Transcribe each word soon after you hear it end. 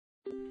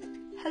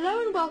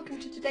Hello and welcome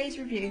to today's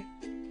review.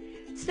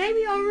 Today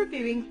we are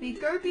reviewing the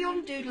Go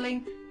Beyond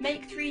Doodling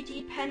Make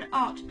 3D Pen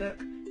Art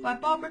book by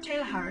Barbara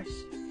Taylor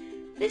Harris.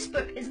 This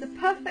book is the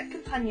perfect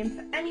companion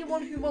for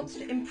anyone who wants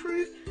to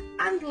improve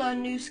and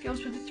learn new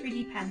skills with a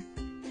 3D pen.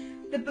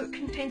 The book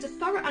contains a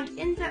thorough and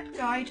in-depth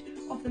guide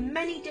of the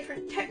many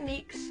different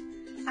techniques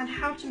and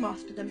how to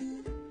master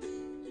them.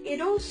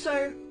 It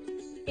also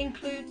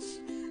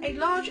includes a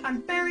large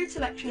and varied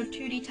selection of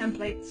 2D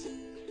templates.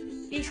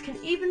 These can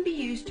even be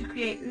used to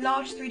create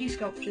large 3D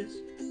sculptures.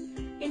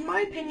 In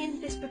my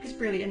opinion, this book is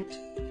brilliant.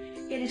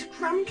 It is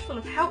crammed full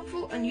of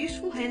helpful and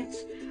useful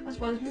hints, as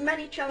well as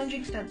many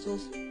challenging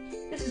stencils.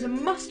 This is a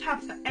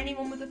must-have for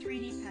anyone with a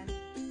 3D pen.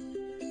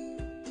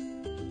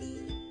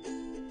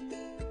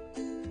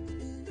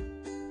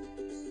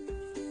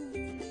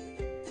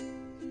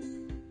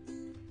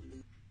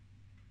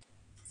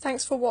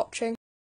 Thanks for watching.